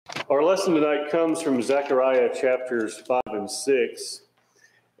Our lesson tonight comes from Zechariah chapters 5 and 6,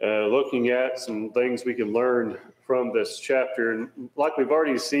 looking at some things we can learn from this chapter. And like we've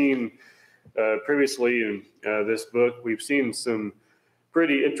already seen previously in this book, we've seen some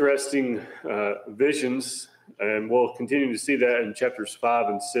pretty interesting visions, and we'll continue to see that in chapters 5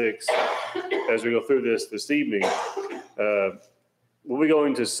 and 6 as we go through this evening. We'll be going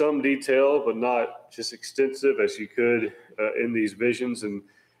into some detail, but not just extensive as you could in these visions and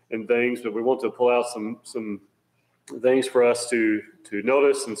things, but we want to pull out some things for us to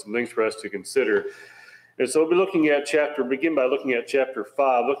notice and some things for us to consider. And so we'll be begin by looking at chapter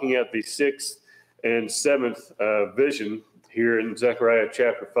 5, looking at the 6th and 7th vision here in Zechariah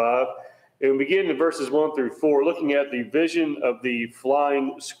chapter 5. And we begin in verses 1 through 4, looking at the vision of the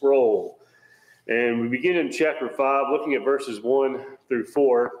flying scroll. And we begin in chapter 5, looking at verses 1 through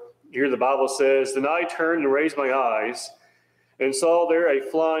 4. Here the Bible says, "Then I turned and raised my eyes, and saw there a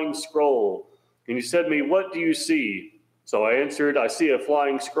flying scroll. And he said to me, 'What do you see?' So I answered, 'I see a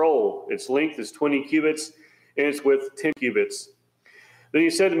flying scroll. Its length is 20 cubits, and its width 10 cubits. Then he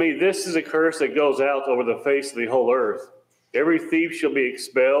said to me, 'This is a curse that goes out over the face of the whole earth. Every thief shall be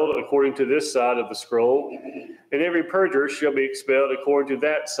expelled according to this side of the scroll, and every perjurer shall be expelled according to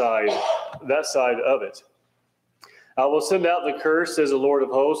that side of it. I will send out the curse, says the Lord of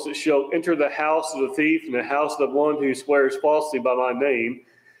hosts. It shall enter the house of the thief and the house of the one who swears falsely by my name.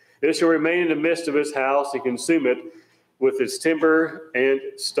 It shall remain in the midst of his house and consume it with its timber and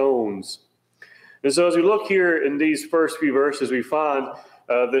stones.'" And so as we look here in these first few verses, we find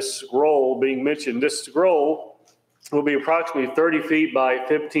this scroll being mentioned. This scroll will be approximately 30 feet by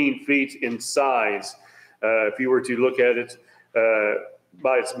 15 feet in size. If you were to look at it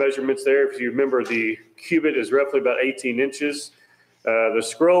by its measurements there, if you remember, the cubit is roughly about 18 inches. The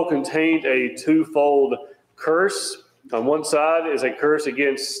scroll contained a twofold curse. On one side is a curse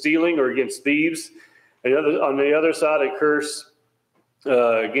against stealing or against thieves. On the other side, a curse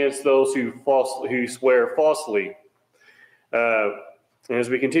against those who swear falsely. And as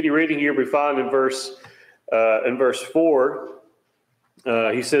we continue reading here, we find in verse 4,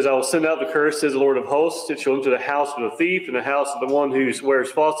 he says, "I will send out the curse, says the Lord of hosts. It shall enter the house of the thief and the house of the one who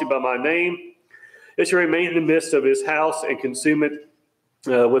swears falsely by my name. It shall remain in the midst of his house and consume it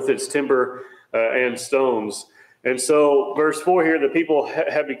with its timber and stones." And so verse 4 here, the people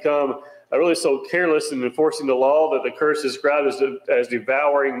have become really so careless in enforcing the law that the curse is described as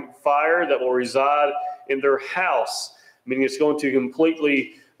devouring fire that will reside in their house, meaning it's going to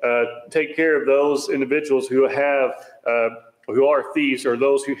completely take care of those individuals who are thieves or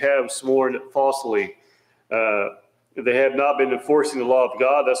those who have sworn falsely. They have not been enforcing the law of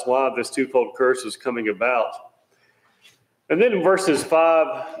God. That's why this twofold curse is coming about. And then in verses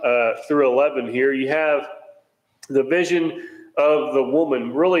 5 through 11 here, you have the vision of the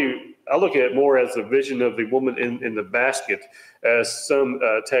woman. Really, I look at it more as the vision of the woman in the basket, as some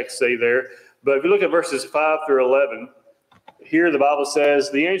texts say there. But if you look at verses 5 through 11, here the Bible says,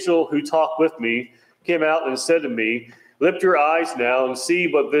 "The angel who talked with me came out and said to me, 'Lift your eyes now and see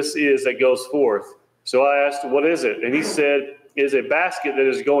what this is that goes forth.' So I asked, 'What is it?' And he said, 'It is a basket that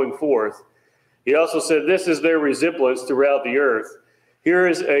is going forth.' He also said, 'This is their resemblance throughout the earth. Here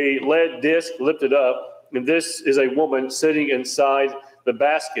is a lead disc lifted up, and this is a woman sitting inside the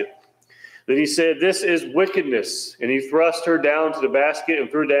basket.' Then he said, 'This is wickedness.' And he thrust her down to the basket and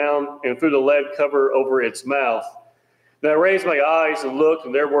threw the lead cover over its mouth. Then I raised my eyes and looked,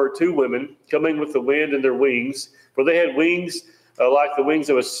 and there were two women coming with the wind in their wings, for they had wings like the wings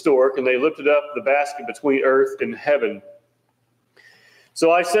of a stork, and they lifted up the basket between earth and heaven.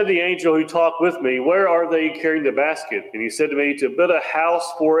 So I said to the angel who talked with me, 'Where are they carrying the basket?' And he said to me, 'To build a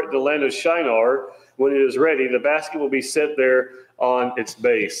house for it in the land of Shinar. When it is ready, the basket will be set there on its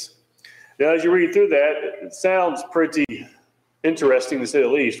base.'" Now, as you read through that, it sounds pretty interesting to say the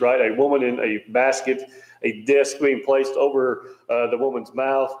least, right? A woman in a basket, a disc being placed over the woman's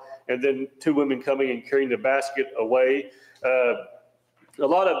mouth, and then two women coming and carrying the basket away. A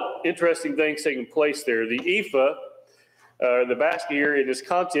lot of interesting things taking place there. The ephah, the basket here in its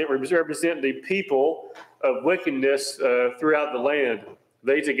content, represent the people of wickedness throughout the land.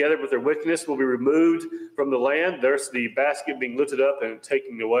 They, together with their wickedness, will be removed from the land. There's the basket being lifted up and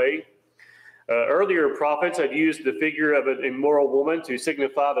taken away. Earlier prophets had used the figure of an immoral woman to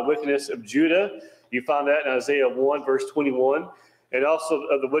signify the wickedness of Judah. You find that in Isaiah 1, verse 21, and also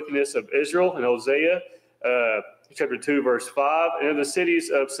of the wickedness of Israel in Hosea chapter 2, verse 5, and in the cities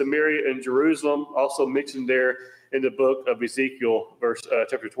of Samaria and Jerusalem, also mentioned there in the book of Ezekiel,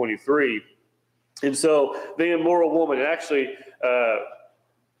 chapter 23. And so the immoral woman, actually,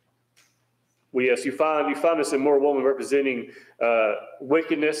 Yes, you find this immoral woman representing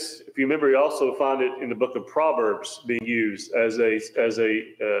wickedness. If you remember, you also find it in the book of Proverbs being used as a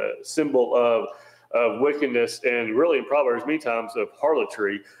symbol of wickedness, and really in Proverbs many times of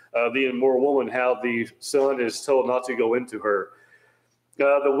harlotry. The immoral woman, how the son is told not to go into her.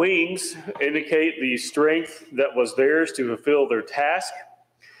 The wings indicate the strength that was theirs to fulfill their task.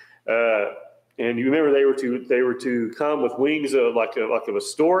 And you remember they were to come with wings like of a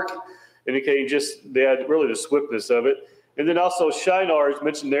stork, indicating just they had really the swiftness of it. And then also Shinar is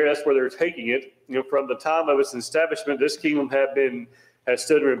mentioned there. That's where they're taking it. From the time of its establishment, this kingdom has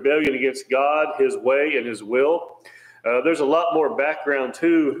stood in rebellion against God, His way, and His will. There's a lot more background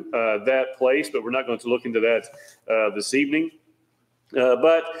to that place, but we're not going to look into that this evening.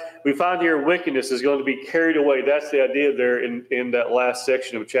 But we find here wickedness is going to be carried away. That's the idea there in that last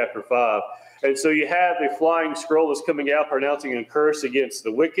section of chapter 5. And so you have the flying scroll that's coming out pronouncing a curse against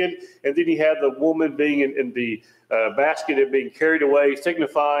the wicked. And then you have the woman being in the basket and being carried away,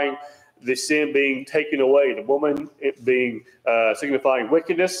 signifying the sin being taken away. The woman being signifying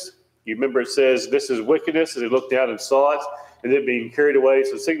wickedness. You remember it says this is wickedness, and they looked down and saw it, and then being carried away.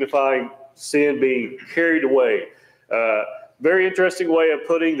 So signifying sin being carried away. Very interesting way of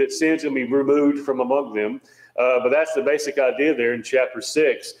putting that sin's going to be removed from among them. But that's the basic idea there in chapter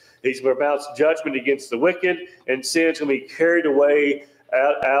 6. He's pronounced judgment against the wicked, and sin's going to be carried away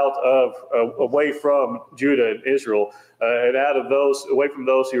away from Judah and Israel, and away from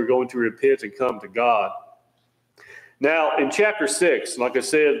those who are going to repent and come to God. Now, in chapter 6, like I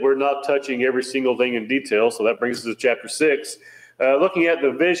said, we're not touching every single thing in detail, so that brings us to chapter 6. Looking at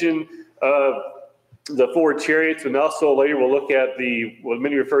the vision of the 4 chariots, and also later we'll look at what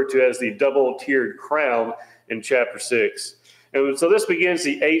many refer to as the double-tiered crown in chapter 6. And so this begins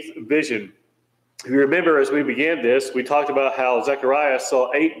the 8th vision. If you remember, as we began this, we talked about how Zechariah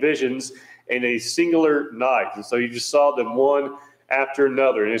saw 8 visions in a singular night. And so you just saw them one after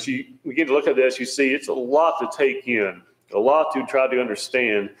another. And as you begin to look at this, you see it's a lot to take in, a lot to try to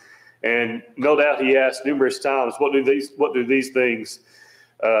understand. And no doubt he asked numerous times, what do these things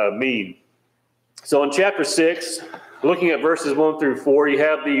mean? So in chapter 6, looking at verses 1 through 4, you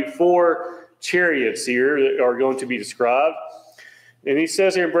have the 4 chariots here that are going to be described. And he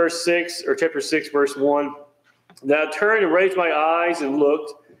says here in chapter 6, verse 1, "Now I turned and raised my eyes and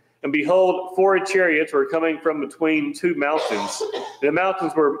looked, and behold, 4 chariots were coming from between 2 mountains. The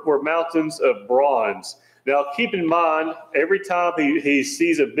mountains were mountains of bronze." Now keep in mind, every time he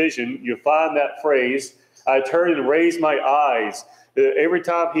sees a vision, you find that phrase, "I turned and raised my eyes." Every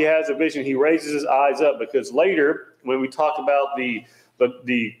time he has a vision, he raises his eyes up, because later, when we talk about the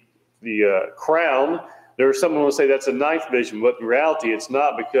crown, there's someone who will say that's a 9th vision, but in reality it's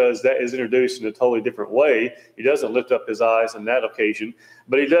not, because that is introduced in a totally different way. He doesn't lift up his eyes on that occasion,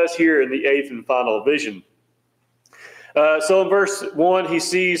 but he does here in the 8th and final vision. So in verse 1, he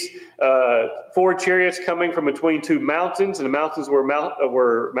sees 4 chariots coming from between 2 mountains, and the mountains were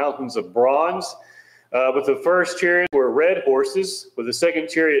mountains of bronze. With the first chariot were red horses, with the second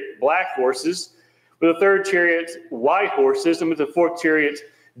chariot black horses, with the third chariot white horses, and with the fourth chariot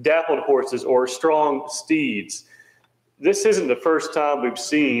dappled horses or strong steeds. This isn't the first time we've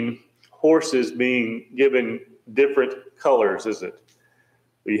seen horses being given different colors, is it?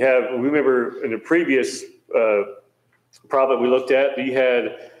 We remember in the previous prophet we looked at,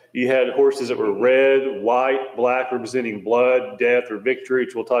 you had horses that were red, white, black, representing blood, death, or victory,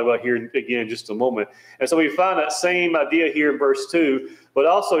 which we'll talk about here again in just a moment. And so we find that same idea here in verse 2, but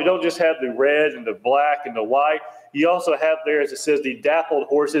also you don't just have the red and the black and the white. You also have there, as it says, the dappled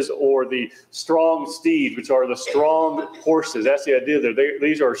horses or the strong steed, which are the strong horses. That's the idea there.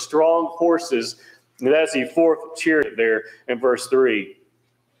 These are strong horses, and that's the 4th chariot there in verse 3.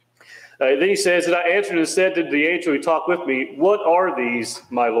 Then he says, "And I answered and said to the angel who talked with me, 'What are these,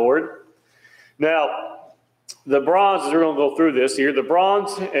 my Lord?'" Now, the bronze, as we're going to go through this here, the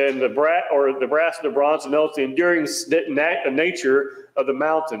bronze and the brass and the bronze denotes the enduring nature of the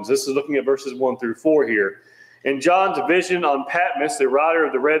mountains. This is looking at verses 1 through 4 here. In John's vision on Patmos, the rider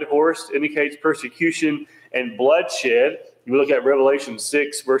of the red horse indicates persecution and bloodshed. You look at Revelation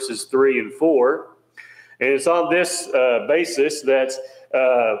 6, verses 3 and 4. And it's on this basis that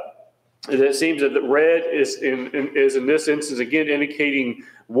it seems that the red is in this instance, again, indicating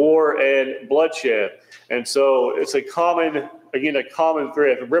war and bloodshed. And so it's a common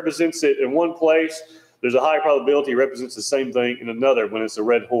thread. If it represents it in one place, there's a high probability it represents the same thing in another when it's a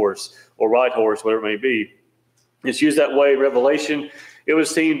red horse or white horse, whatever it may be. It's used that way in Revelation. It would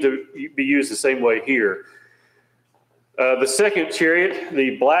seem to be used the same way here. The second chariot,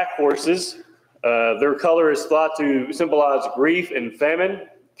 the black horses, their color is thought to symbolize grief and famine.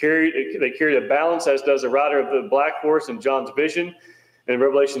 They carried a balance, as does the rider of the black horse in John's vision. In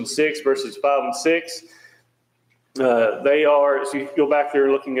Revelation 6, verses 5 and 6, they are, so you go back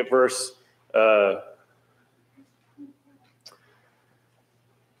there looking at verse, verse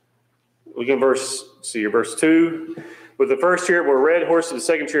 2. With the first chariot were red horses, the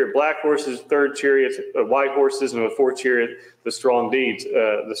second chariot black horses, third chariot white horses, and the fourth chariot the strong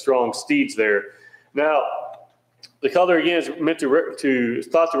steeds there. Now, the color again is meant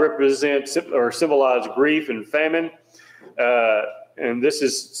thought to represent or symbolize grief and famine. And this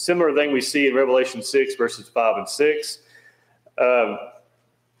is similar thing we see in Revelation 6, verses 5 and 6.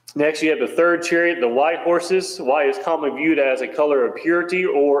 Next, you have the third chariot, the white horses. White is commonly viewed as a color of purity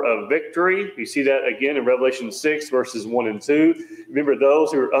or of victory. You see that again in Revelation 6, verses 1 and 2. Remember,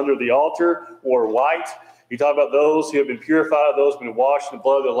 those who are under the altar wore white. You talk about those who have been purified, those who have been washed in the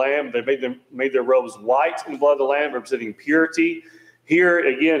blood of the Lamb. They made their robes white in the blood of the Lamb, representing purity. Here,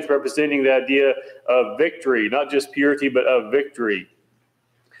 again, it's representing the idea of victory, not just purity, but of victory.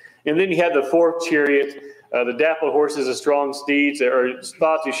 And then you have the fourth chariot, the dappled horses, the strong steeds, that are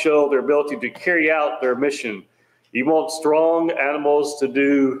thought to show their ability to carry out their mission. You want strong animals to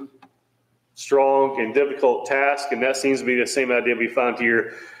do strong and difficult tasks, and that seems to be the same idea we find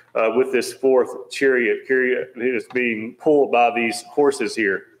here with this fourth chariot. It is being pulled by these horses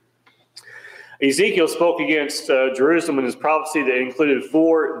here. Ezekiel spoke against Jerusalem in his prophecy that included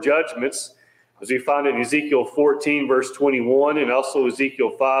 4 judgments, as we find in Ezekiel 14, verse 21, and also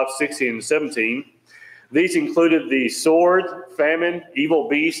Ezekiel 5, 16, and 17. These included the sword, famine, evil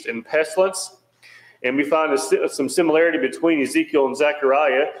beast, and pestilence. And we find some similarity between Ezekiel and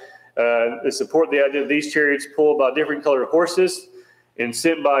Zechariah. They support the idea that these chariots pulled by different colored horses and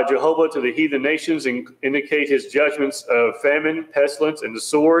sent by Jehovah to the heathen nations and indicate his judgments of famine, pestilence, and the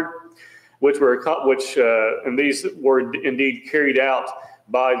sword, and these were indeed carried out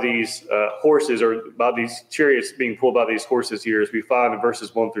by these horses, or by these chariots being pulled by these horses here, as we find in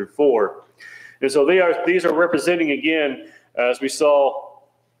verses 1 through 4. And so these are representing, again, as we saw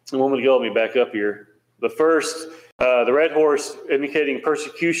a moment ago. Let me back up here. The first, the red horse indicating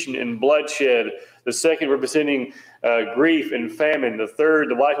persecution and bloodshed. The second representing grief and famine. The third,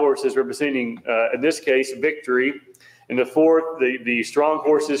 the white horse, is representing, in this case, victory. And the fourth, the strong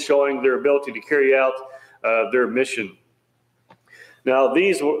horses, showing their ability to carry out their mission. Now,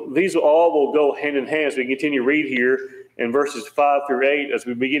 these all will go hand in hand as we continue to read here in verses 5 through 8, as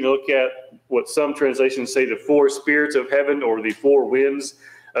we begin to look at what some translations say the 4 spirits of heaven, or the 4 winds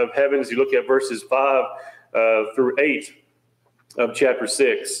of heaven, as you look at verses 5 through 8 of chapter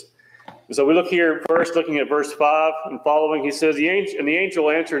 6. And so we look here first, looking at verse 5 and following. He says, the angel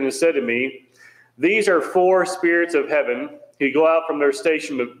answered and said to me, these are 4 spirits of heaven who go out from their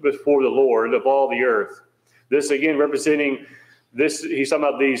station before the Lord of all the earth. This again representing this, he's talking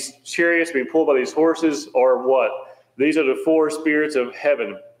about these chariots being pulled by these horses, or what? These are the 4 spirits of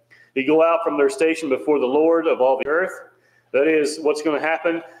heaven. They go out from their station before the Lord of all the earth. That is what's going to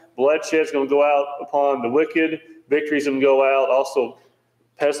happen. Bloodshed is going to go out upon the wicked. Victory is going to go out. Also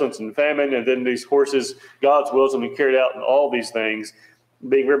pestilence and famine. And then these horses, God's will is going to be carried out in all these things,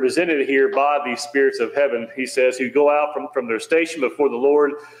 being represented here by these spirits of heaven. He says, who go out from their station before the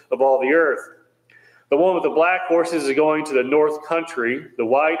Lord of all the earth. The one with the black horses is going to the north country. The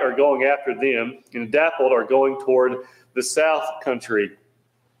white are going after them, and the dappled are going toward the south country.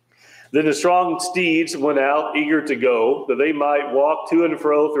 Then the strong steeds went out, eager to go, that they might walk to and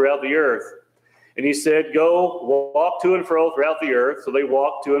fro throughout the earth. And he said, go, walk to and fro throughout the earth. So they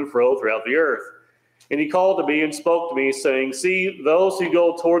walked to and fro throughout the earth. And he called to me and spoke to me, saying, see, those who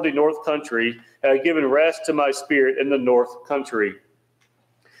go toward the north country have given rest to my spirit in the north country.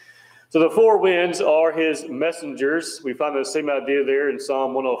 So the 4 winds are his messengers. We find the same idea there in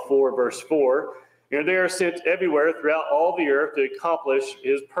Psalm 104, verse 4. And they are sent everywhere throughout all the earth to accomplish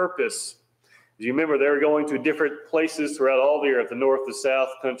his purpose. As you remember, they were going to different places throughout all the earth, the north, the south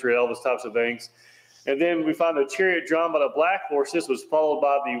country, all those types of things. And then we find the chariot drawn by the black horses was followed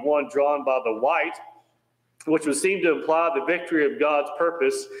by the one drawn by the white, which would seem to imply the victory of God's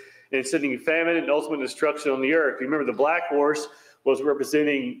purpose in sending famine and ultimate destruction on the earth. You remember, the black horse was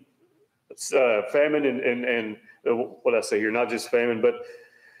representing famine and what I say here, not just famine, but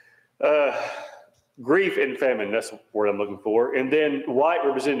grief and famine. That's the word I'm looking for. And then white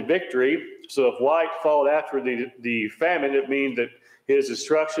represented victory. So if white followed after the famine, it means that his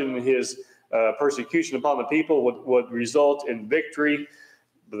destruction, his persecution upon the people would result in victory.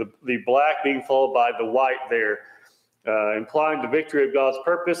 The black being followed by the white there, implying the victory of God's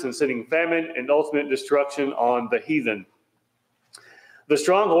purpose in sending famine and ultimate destruction on the heathen. The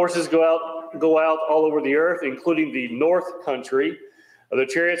strong horses go out all over the earth, including the north country. The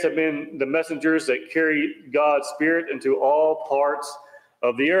chariots have been the messengers that carry God's Spirit into all parts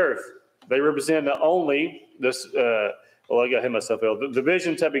of the earth. They represent not only this, I got ahead myself. The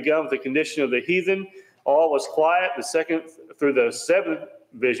visions have begun with the condition of the heathen. All was quiet. The second through the seventh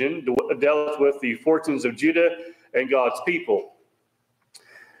vision dealt with the fortunes of Judah and God's people.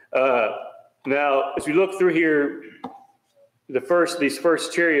 Now, as we look through here, these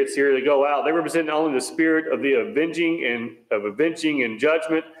first chariots here that go out, they represent not only the spirit of the avenging and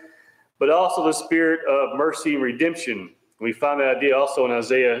judgment, but also the spirit of mercy and redemption. We find that idea also in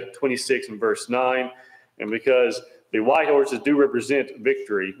Isaiah 26 and verse 9, and because the white horses do represent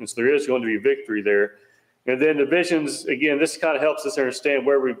victory, and so there is going to be victory there. And then the visions, again, this kind of helps us understand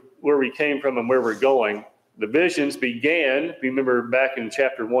where we came from and where we're going. The visions began, remember back in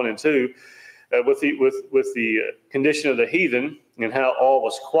chapter 1 and 2, with the condition of the heathen and how all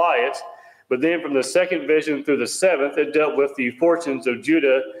was quiet. But then from the second vision through the seventh, it dealt with the fortunes of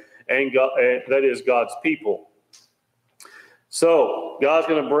Judah and God, that is God's people. So God's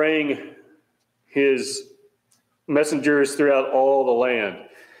going to bring his messengers throughout all the land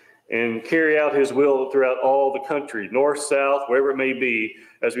and carry out his will throughout all the country, north, south, wherever it may be,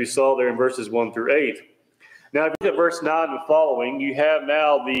 as we saw there in verses 1 through 8. Now, if you look at verse 9 and following, you have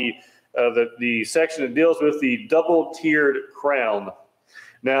now the section that deals with the double-tiered crown.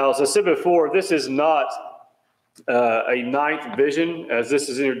 Now, as I said before, this is not a ninth vision, as this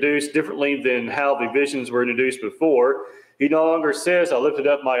is introduced differently than how the visions were introduced before. He no longer says, I lifted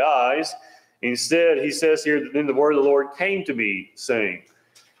up my eyes. Instead, he says here, then the word of the Lord came to me, saying.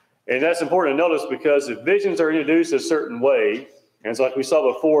 And that's important to notice because if visions are introduced a certain way, and it's like we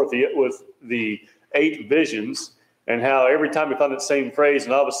saw before with the 8 visions, and how every time we find that same phrase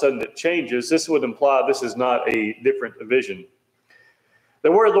and all of a sudden it changes, this would imply this is not a different vision.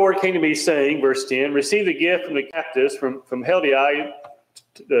 The word of the Lord came to me, saying, verse 10, receive the gift from the captives from Heldai,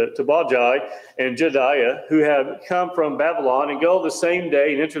 Tobiah, and Jedaiah, who have come from Babylon, and go the same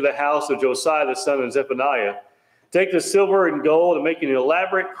day and enter the house of Josiah the son of Zephaniah. Take the silver and gold and make an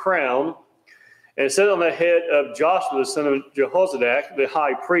elaborate crown, and set it on the head of Joshua the son of Jehozadak, the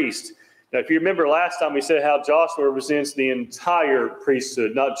high priest. Now, if you remember last time, we said how Joshua represents the entire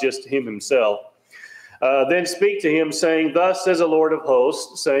priesthood, not just him himself. Then speak to him, saying, thus says the Lord of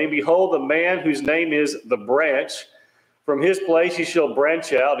hosts, saying, behold, the man whose name is the branch, from his place he shall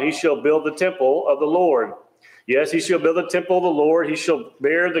branch out, and he shall build the temple of the Lord. Yes, he shall build the temple of the Lord. He shall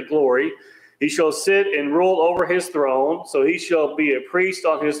bear the glory. He shall sit and rule over his throne. So he shall be a priest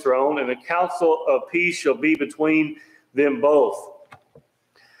on his throne, and the counsel of peace shall be between them both.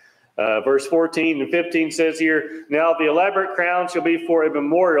 Verse 14 and 15 says here, now the elaborate crown shall be for a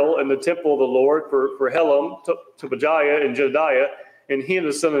memorial in the temple of the Lord for Helam, Tobiah, and Jedaiah, and him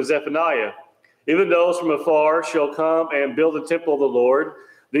the son of Zephaniah. Even those from afar shall come and build the temple of the Lord.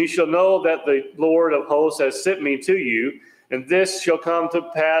 Then you shall know that the Lord of hosts has sent me to you, and this shall come to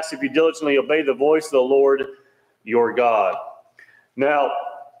pass if you diligently obey the voice of the Lord your God. Now,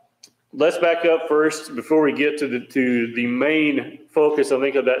 let's back up first before we get to the main focus, I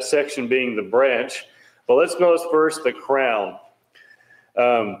think, of that section being the branch. But let's notice first the crown.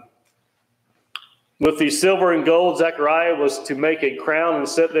 With the silver and gold, Zechariah was to make a crown and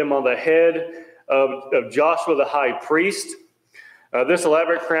set them on the head of Joshua the high priest. This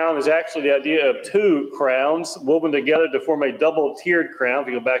elaborate crown is actually the idea of 2 crowns woven together to form a double-tiered crown. If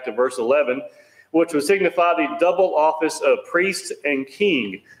you go back to verse 11, which would signify the double office of priest and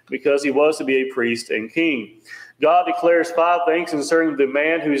king, because he was to be a priest and king. God declares 5 things concerning the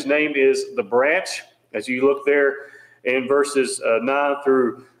man whose name is the branch, as you look there in verses 9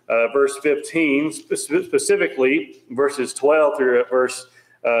 through verse 15, specifically verses 12 through verse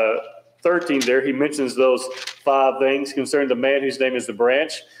 13 there, he mentions those 5 things concerning the man whose name is the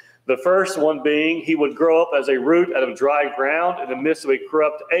branch. The first one being, he would grow up as a root out of dry ground in the midst of a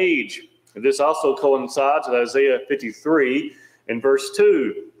corrupt age. And this also coincides with Isaiah 53 and verse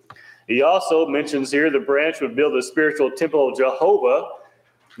 2. He also mentions here the branch would build the spiritual temple of Jehovah.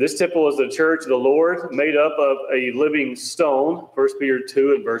 This temple is the church of the Lord, made up of a living stone, 1 Peter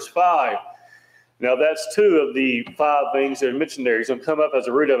 2 and verse 5. Now that's 2 of the 5 things that are mentioned there. He's going to come up as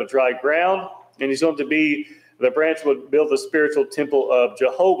a root of a dry ground, and he's going to be, the branch would build the spiritual temple of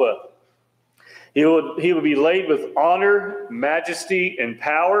Jehovah. He would be laid with honor, majesty, and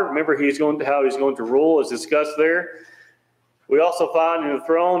power. Remember, how he's going to rule is discussed there. We also find in the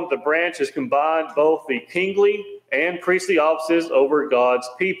throne, the branch has combined both the kingly and priestly offices over God's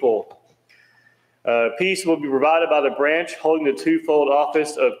people. Peace will be provided by the branch, holding the twofold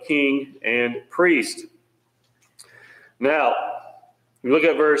office of king and priest. Now, we look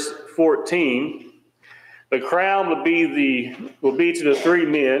at verse 14. The crown will be to the three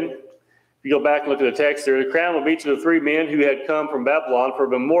men. If you go back and look at the text there, the crown will be to the three men who had come from Babylon for a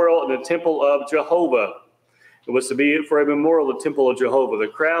memorial in the temple of Jehovah. It was to be for a memorial in the temple of Jehovah. The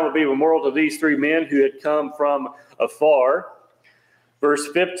crown will be a memorial to these three men who had come from afar. Verse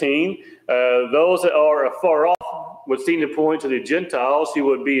 15, those that are afar off would seem to point to the Gentiles who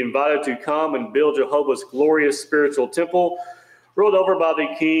would be invited to come and build Jehovah's glorious spiritual temple, ruled over by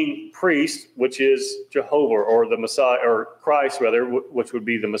the king priest, which is Jehovah, or the Messiah, or Christ rather, which would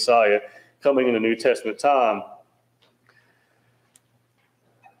be the Messiah coming in the New Testament time.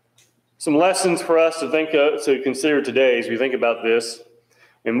 Some lessons for us to consider today as we think about this.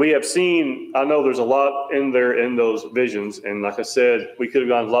 And we have seen, I know there's a lot in there in those visions. And like I said, we could have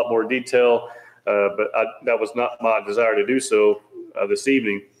gone into a lot more detail, but that was not my desire to do so this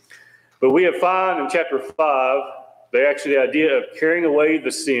evening. But we have found in chapter 5, the idea of carrying away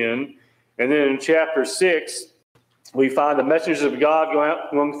the sin. And then in chapter 6, we find the messengers of God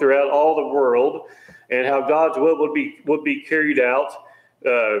going throughout all the world and how God's will would be carried out.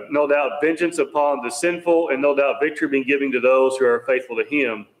 No doubt vengeance upon the sinful, and no doubt victory being given to those who are faithful to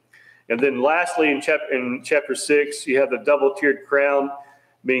him. And then lastly, in chapter 6, you have the double-tiered crown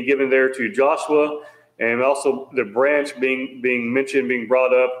being given there to Joshua, and also the branch being mentioned, being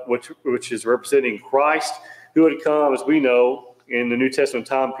brought up, which is representing Christ, who would come, as we know, in the New Testament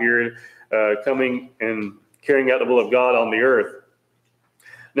time period, coming and carrying out the will of God on the earth.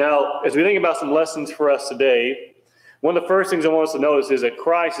 Now, as we think about some lessons for us today, one of the first things I want us to notice is that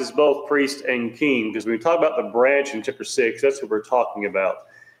Christ is both priest and king, because when we talk about the branch in chapter 6, that's what we're talking about.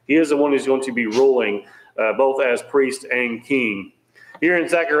 He is the one who's going to be ruling both as priest and king. Here in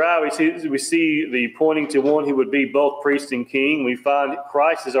Zechariah, we see the pointing to one who would be both priest and king. We find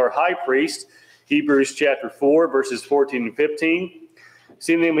Christ is our high priest, Hebrews chapter 4, verses 14 and 15.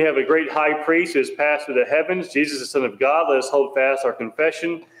 Seeing then we have a great high priest who has passed through the heavens, Jesus the Son of God. Let us hold fast our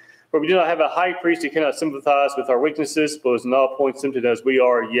confession. For we do not have a high priest who cannot sympathize with our weaknesses, but is in all points tempted as we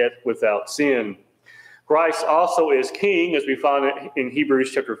are, yet without sin. Christ also is king, as we find it in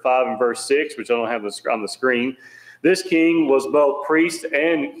Hebrews chapter 5 and verse 6, which I don't have on the screen. This king was both priest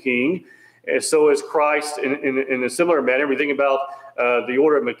and king, and so is Christ in a similar manner. We think about the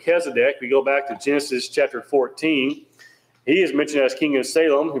order of Melchizedek. We go back to Genesis chapter 14. He is mentioned as king of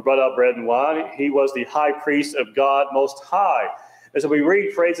Salem, who brought out bread and wine. He was the high priest of God Most High. And so we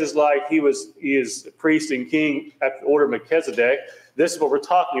read phrases like he is priest and king at the order of Melchizedek. This is what we're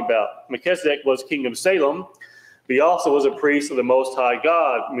talking about. Melchizedek was king of Salem, but he also was a priest of the Most High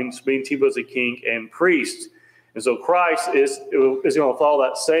God, means he was a king and priest. And so Christ is going to follow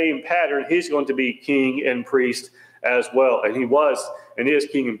that same pattern. He's going to be king and priest as well. And he was and is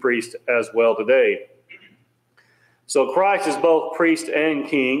king and priest as well today. So Christ is both priest and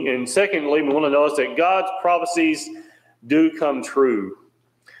king. And secondly, we want to notice that God's prophecies do come true.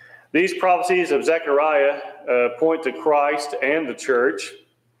 These prophecies of Zechariah point to Christ and the church.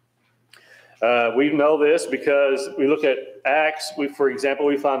 We know this because we look at Acts. For example,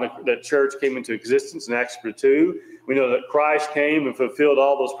 we find that church came into existence in Acts chapter 2. We know that Christ came and fulfilled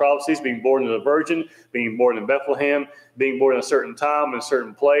all those prophecies, being born of a virgin, being born in Bethlehem, being born in a certain time, in a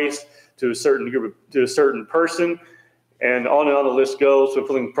certain place, to a certain group, to a certain person. And on the list goes,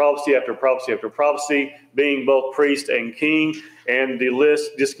 fulfilling prophecy after prophecy after prophecy, being both priest and king, and the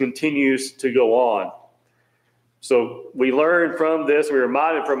list just continues to go on. So we learn from this, we're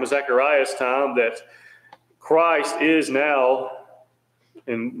reminded from Zechariah's time that Christ is now,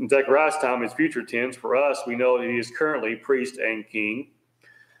 in Zechariah's time, his future tense. For us, we know that he is currently priest and king,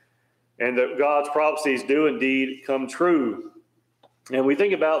 and that God's prophecies do indeed come true. And we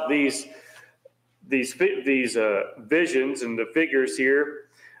think about these visions and the figures here.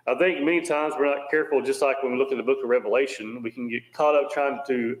 I think many times we're not careful, just like when we look at the book of Revelation, we can get caught up trying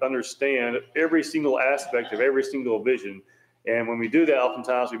to understand every single aspect of every single vision. And when we do that,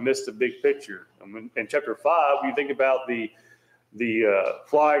 oftentimes we miss the big picture. In chapter 5, you think about the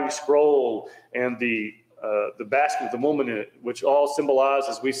flying scroll and the basket with the woman in it, which all symbolize,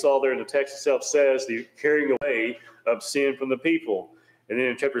 as we saw there in the text itself says, the carrying away of sin from the people. And then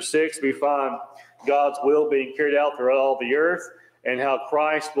in chapter 6, we find God's will being carried out throughout all the earth, and how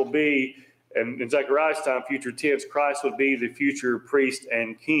Christ will be, and in Zechariah's time, future tense, Christ would be the future priest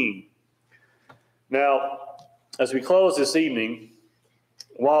and king. Now, as we close this evening,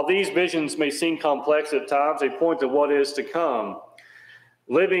 while these visions may seem complex at times, they point to what is to come.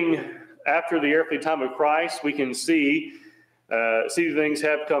 Living after the earthly time of Christ, we can see things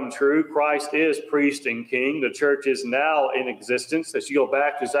have come true. Christ is priest and king. The church is now in existence. As you go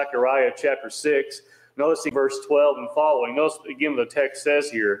back to Zechariah chapter 6, notice verse 12 and following. Notice again what the text says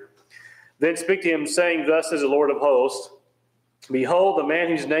here. Then speak to him, saying, Thus says the Lord of hosts, Behold, the man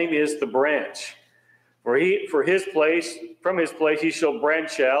whose name is the branch. From his place he shall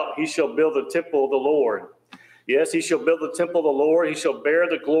branch out. He shall build the temple of the Lord. Yes, he shall build the temple of the Lord. He shall bear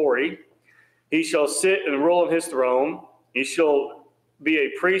the glory. He shall sit and rule on his throne. He shall be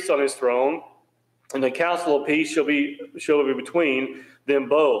a priest on his throne. And the council of peace shall be between them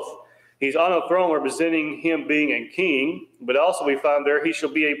both. He's on a throne representing him being a king, but also we find there he shall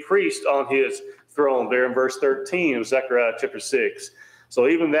be a priest on his throne there in verse 13 of Zechariah chapter 6. So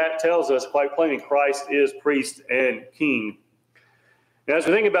even that tells us quite plainly Christ is priest and king. Now, as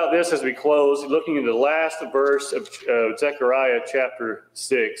we think about this as we close, looking at the last verse of Zechariah chapter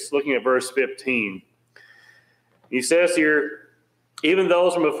 6, looking at verse 15, he says here, Even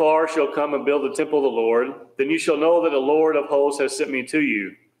those from afar shall come and build the temple of the Lord. Then you shall know that the Lord of hosts has sent me to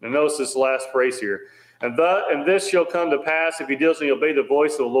you. And notice this last phrase here. And this shall come to pass if you diligently obey the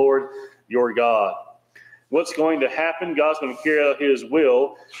voice of the Lord your God. What's going to happen? God's going to carry out his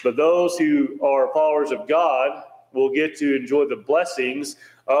will. But those who are followers of God will get to enjoy the blessings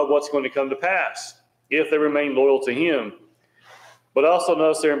of what's going to come to pass if they remain loyal to him. But also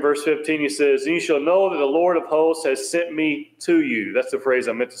notice there in verse 15, he says, And you shall know that the Lord of hosts has sent me to you. That's the phrase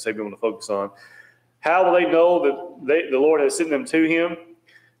I meant to say we want to focus on. How will they know that the Lord has sent them to him?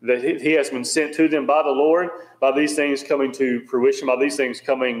 That he has been sent to them by the Lord, by these things coming to fruition, by these things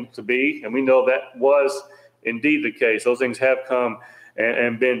coming to be. And we know that was indeed the case. Those things have come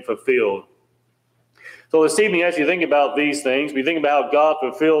and been fulfilled. So this evening, as you think about these things, we think about how God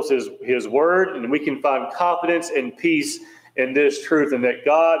fulfills his word, and we can find confidence and peace in this truth, and that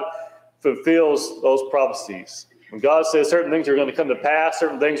God fulfills those prophecies. When God says certain things are going to come to pass,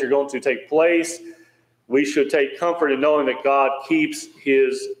 certain things are going to take place, we should take comfort in knowing that God keeps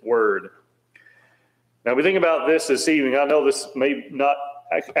his word. Now, we think about this evening. I know this may not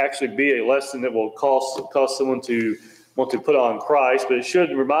actually be a lesson that will cause someone to want to put on Christ, but it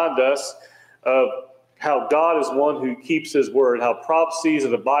should remind us of how God is one who keeps his word, how prophecies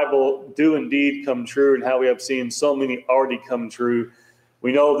of the Bible do indeed come true, and how we have seen so many already come true.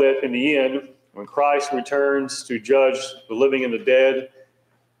 We know that in the end, when Christ returns to judge the living and the dead,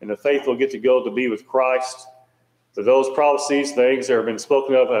 and the faithful get to go to be with Christ, that those prophecies, things that have been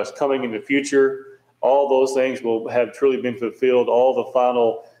spoken of as coming in the future, all those things will have truly been fulfilled. All the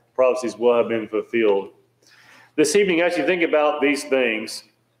final prophecies will have been fulfilled. This evening, as you think about these things,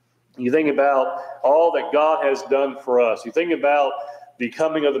 you think about all that God has done for us. You think about the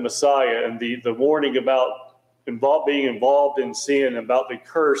coming of the Messiah and the warning about being involved in sin, about the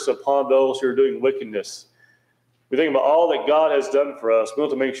curse upon those who are doing wickedness. We think about all that God has done for us. We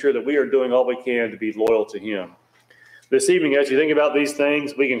want to make sure that we are doing all we can to be loyal to him. This evening, as you think about these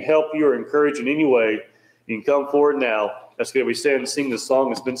things, we can help you or encourage in any way. You can come forward now. That's good. We stand and sing the song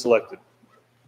that's been selected.